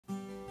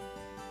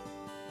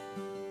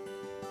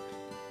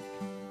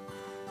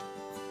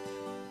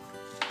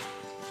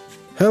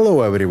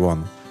Hello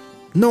everyone!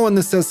 No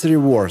unnecessary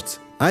words,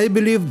 I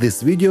believe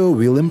this video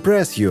will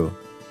impress you.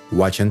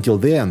 Watch until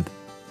the end.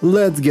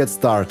 Let's get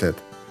started.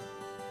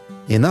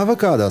 In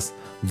avocados,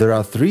 there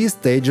are three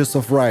stages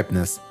of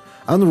ripeness: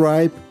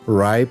 unripe,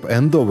 ripe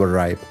and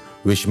overripe,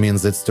 which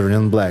means it's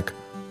turning black.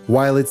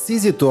 While it's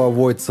easy to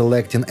avoid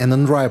selecting an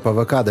unripe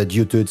avocado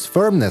due to its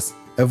firmness,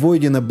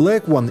 avoiding a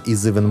black one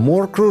is even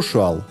more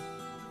crucial.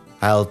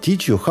 I'll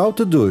teach you how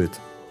to do it.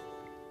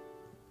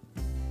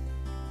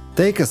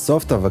 Take a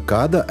soft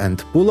avocado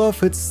and pull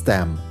off its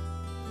stem.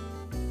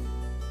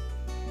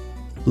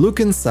 Look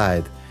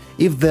inside.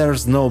 If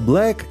there's no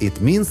black, it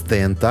means the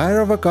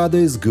entire avocado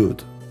is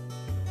good.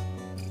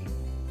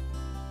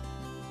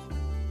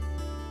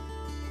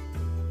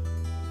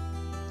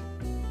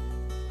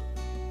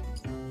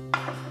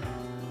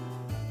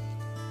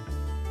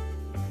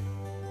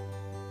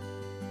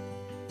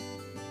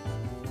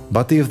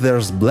 But if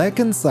there's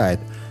black inside,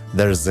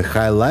 there's a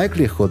high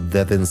likelihood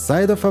that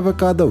inside of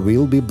avocado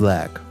will be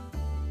black.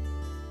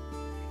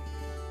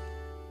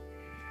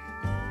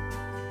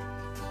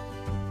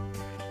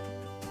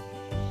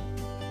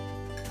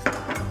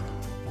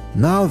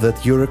 Now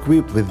that you're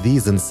equipped with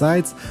these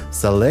insights,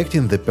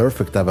 selecting the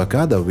perfect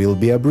avocado will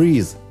be a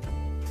breeze.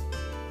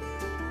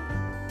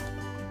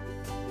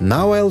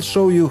 Now I'll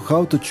show you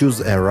how to choose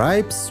a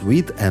ripe,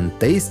 sweet and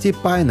tasty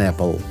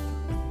pineapple.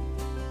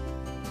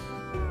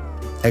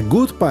 A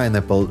good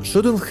pineapple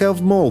shouldn't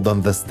have mold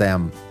on the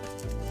stem.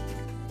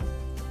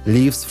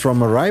 Leaves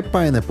from a ripe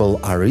pineapple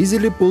are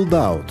easily pulled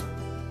out.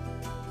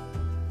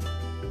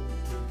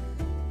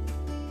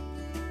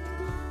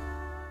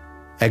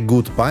 A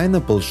good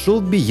pineapple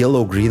should be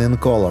yellow-green in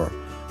color.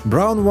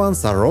 Brown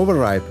ones are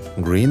overripe,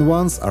 green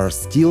ones are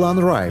still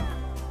unripe.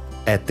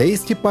 A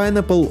tasty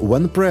pineapple,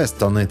 when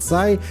pressed on its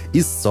eye,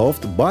 is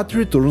soft but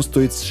returns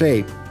to its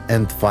shape.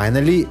 And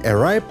finally, a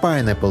ripe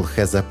pineapple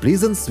has a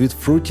pleasant sweet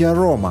fruity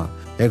aroma.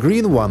 A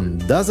green one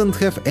doesn't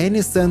have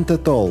any scent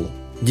at all.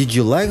 Did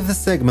you like the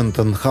segment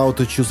on how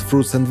to choose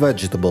fruits and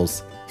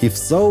vegetables? If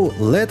so,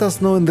 let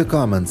us know in the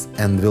comments,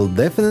 and we'll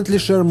definitely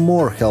share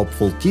more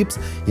helpful tips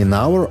in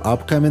our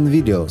upcoming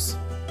videos.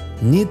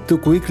 Need to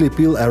quickly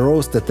peel a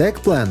roasted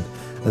eggplant?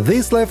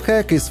 This life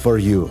hack is for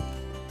you!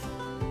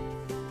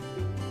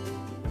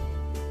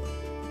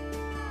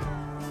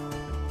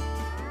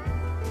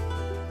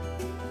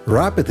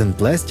 Wrap it in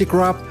plastic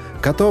wrap,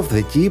 cut off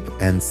the tip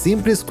and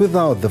simply squeeze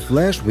out the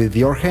flesh with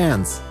your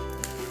hands.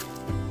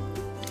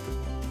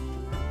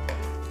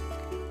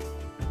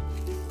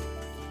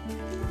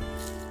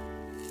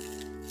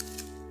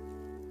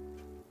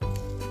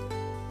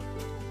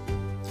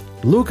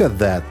 Look at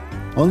that!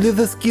 Only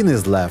the skin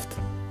is left.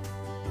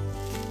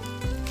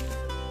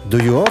 Do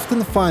you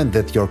often find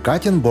that your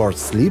cutting board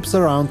slips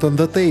around on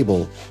the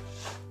table?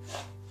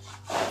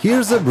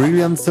 Here's a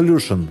brilliant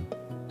solution.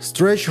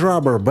 Stretch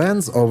rubber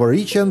bands over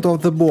each end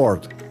of the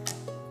board.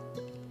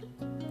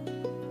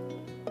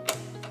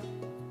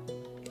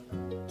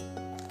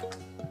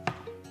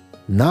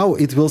 Now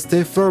it will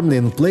stay firmly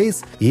in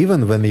place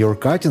even when you're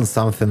cutting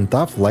something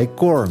tough like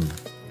corn.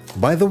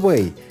 By the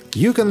way,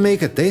 you can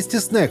make a tasty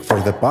snack for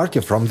the party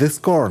from this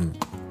corn.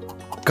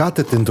 Cut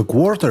it into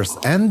quarters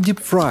and deep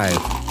fry it.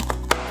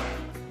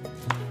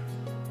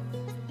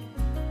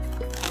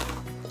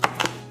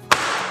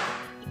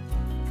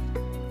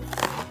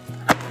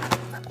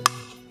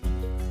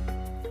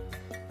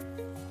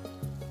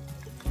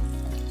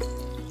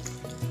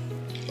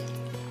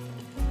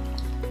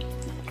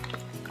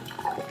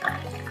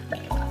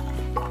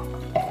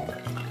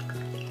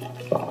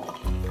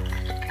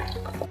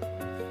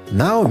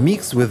 Now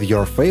mix with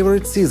your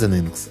favorite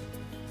seasonings.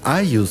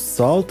 I use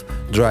salt,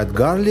 dried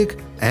garlic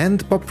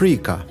and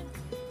paprika.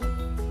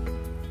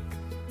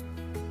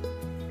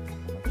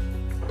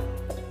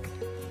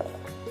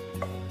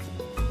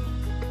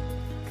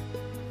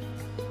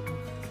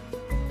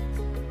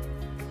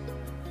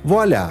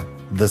 Voila!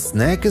 The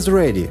snack is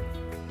ready!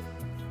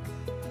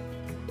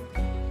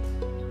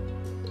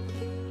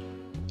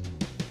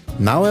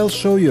 Now I'll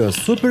show you a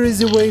super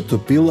easy way to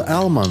peel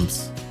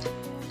almonds.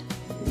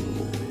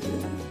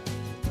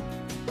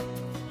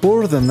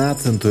 Pour the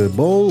nuts into a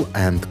bowl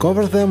and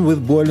cover them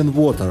with boiling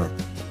water,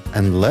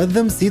 and let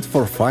them sit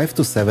for 5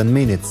 to 7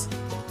 minutes.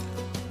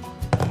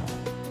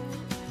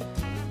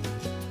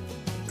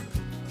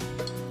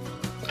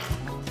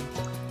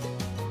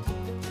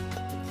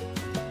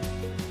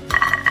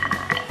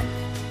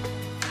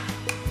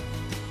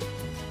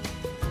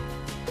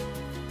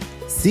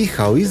 See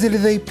how easily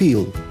they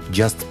peel,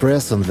 just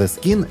press on the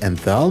skin and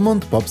the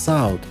almond pops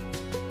out.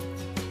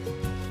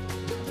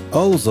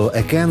 Although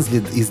a can's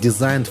lid is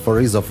designed for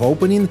ease of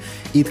opening,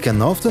 it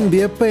can often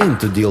be a pain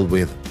to deal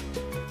with.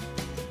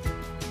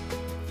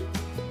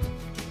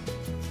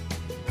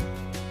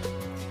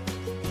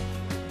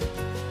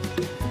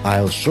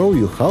 I'll show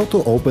you how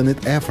to open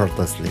it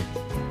effortlessly.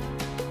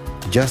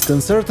 Just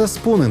insert a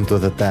spoon into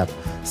the tap,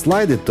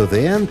 slide it to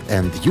the end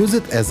and use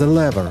it as a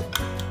lever.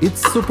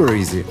 It's super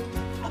easy.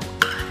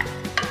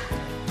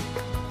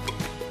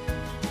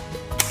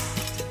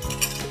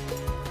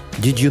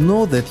 Did you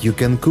know that you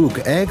can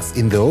cook eggs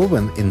in the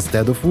oven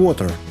instead of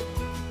water?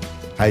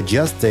 I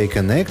just take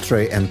an egg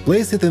tray and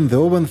place it in the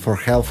oven for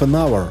half an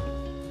hour.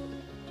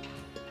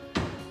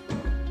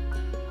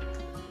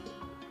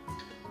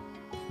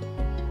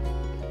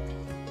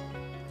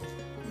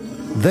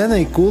 Then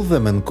I cool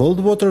them in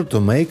cold water to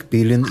make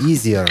peeling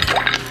easier.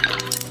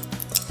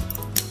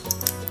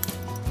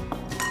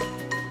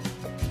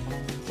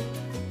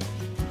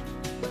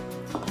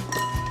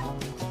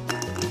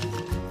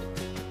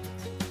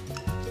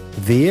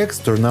 The eggs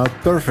turn out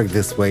perfect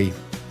this way.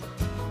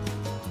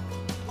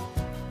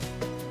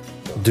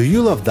 Do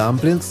you love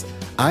dumplings?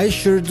 I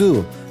sure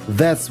do.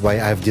 That's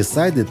why I've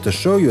decided to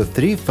show you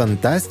 3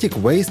 fantastic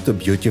ways to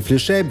beautifully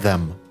shape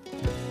them.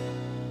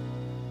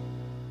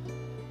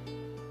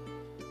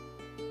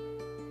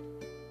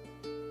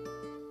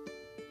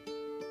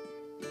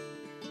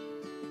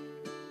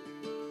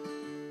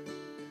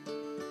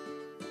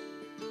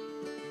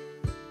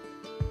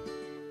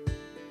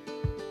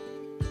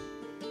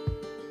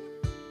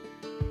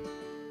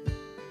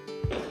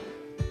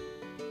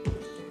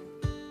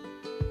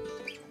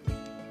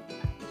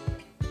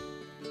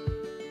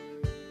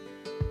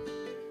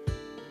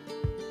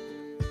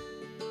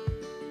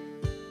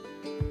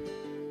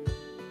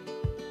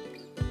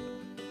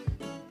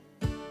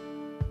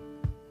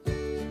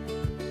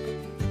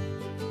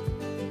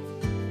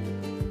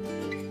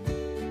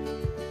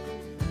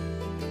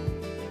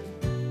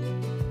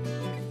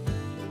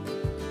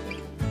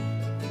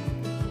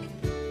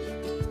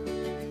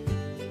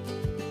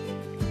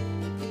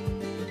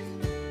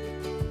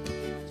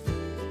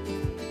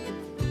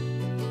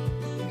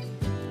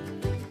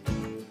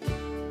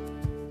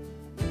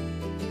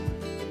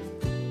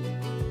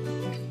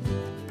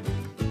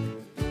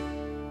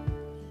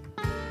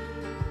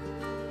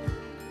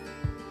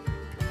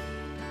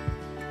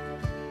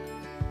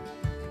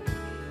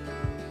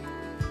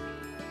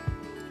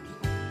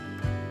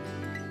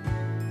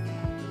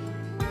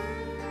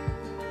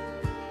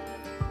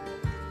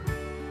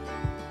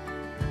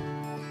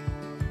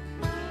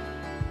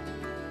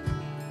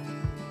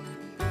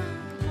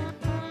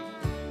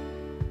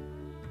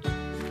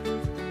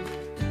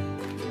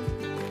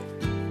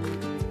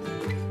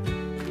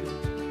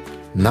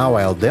 Now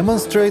I'll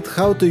demonstrate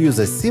how to use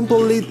a simple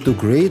lid to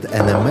create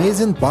an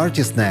amazing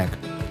party snack.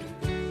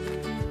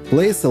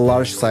 Place a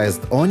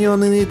large-sized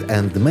onion in it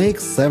and make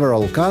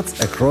several cuts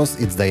across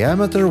its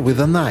diameter with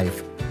a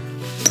knife.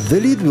 The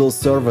lid will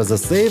serve as a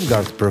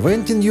safeguard,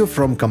 preventing you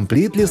from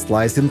completely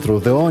slicing through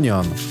the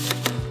onion.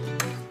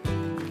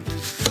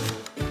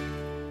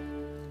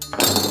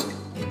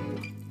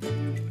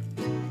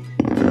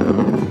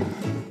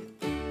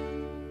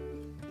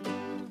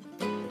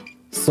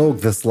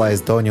 Soak the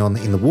sliced onion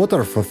in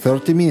water for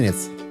 30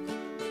 minutes.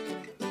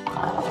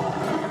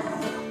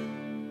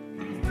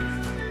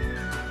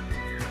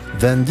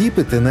 Then dip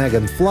it in egg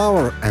and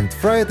flour and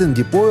fry it in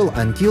deep oil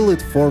until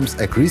it forms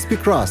a crispy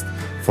crust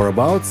for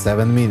about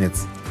 7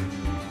 minutes.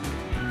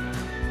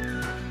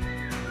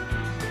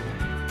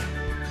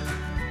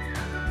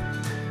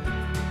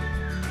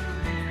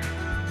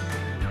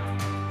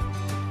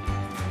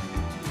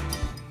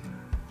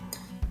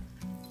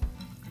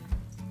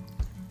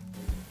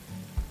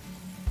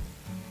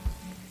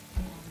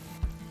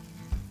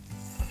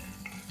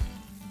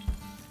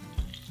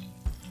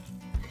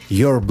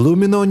 Your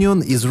blooming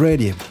onion is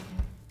ready.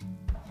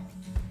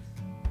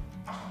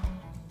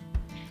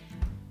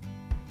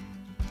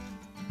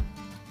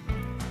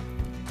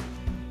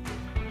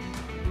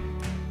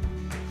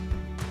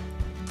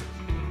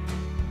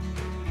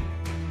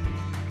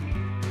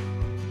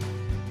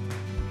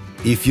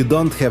 If you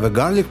don't have a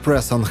garlic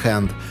press on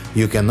hand,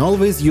 you can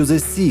always use a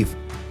sieve.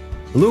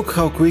 Look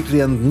how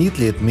quickly and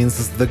neatly it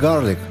minces the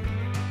garlic.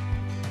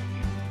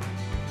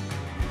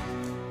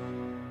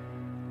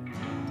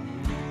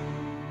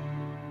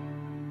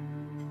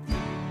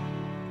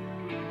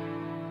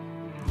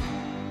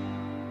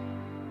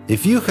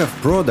 If you have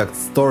products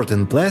stored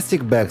in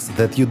plastic bags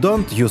that you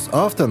don't use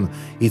often,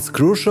 it's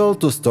crucial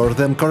to store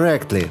them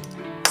correctly.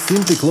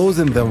 Simply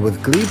closing them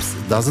with clips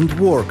doesn't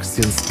work,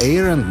 since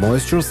air and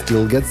moisture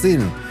still gets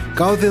in,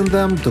 causing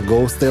them to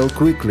go stale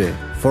quickly.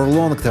 For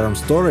long-term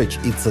storage,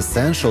 it's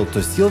essential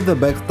to seal the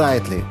bag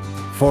tightly.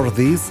 For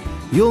this,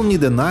 you'll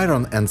need an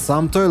iron and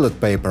some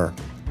toilet paper.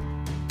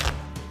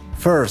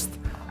 First,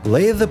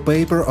 lay the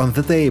paper on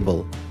the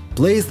table.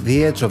 Place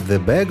the edge of the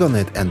bag on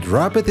it and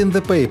wrap it in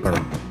the paper.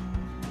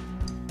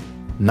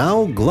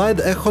 Now glide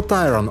a hot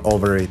iron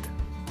over it.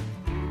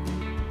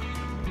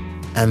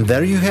 And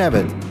there you have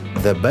it.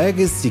 The bag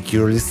is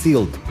securely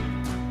sealed.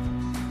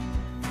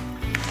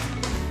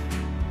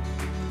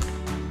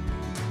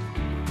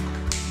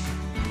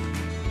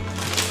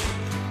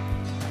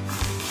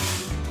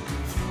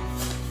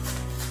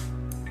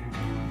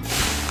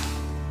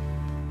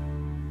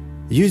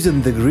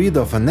 Using the grid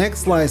of an egg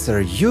slicer,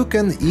 you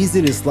can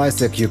easily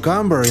slice a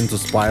cucumber into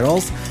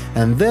spirals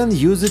and then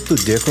use it to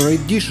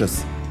decorate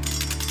dishes.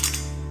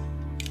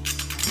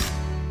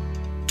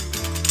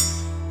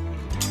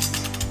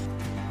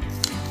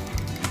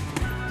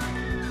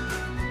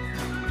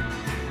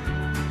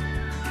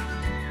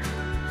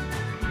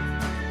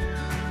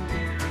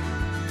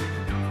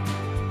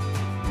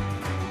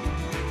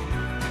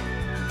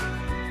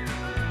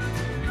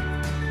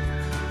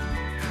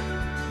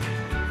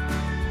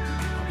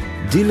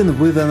 Dealing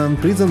with an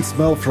unpleasant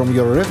smell from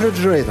your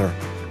refrigerator?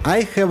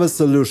 I have a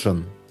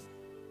solution.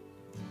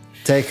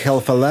 Take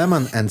half a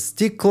lemon and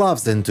stick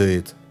cloves into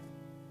it.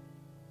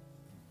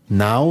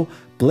 Now,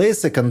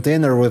 place a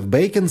container with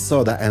baking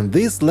soda and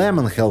this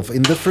lemon half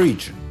in the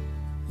fridge.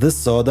 The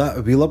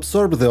soda will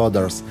absorb the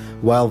odors,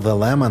 while the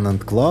lemon and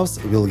cloves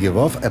will give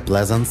off a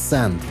pleasant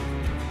scent.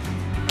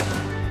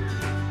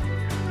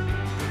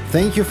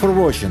 Thank you for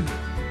watching.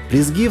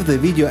 Please give the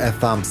video a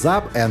thumbs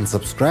up and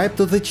subscribe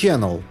to the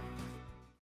channel.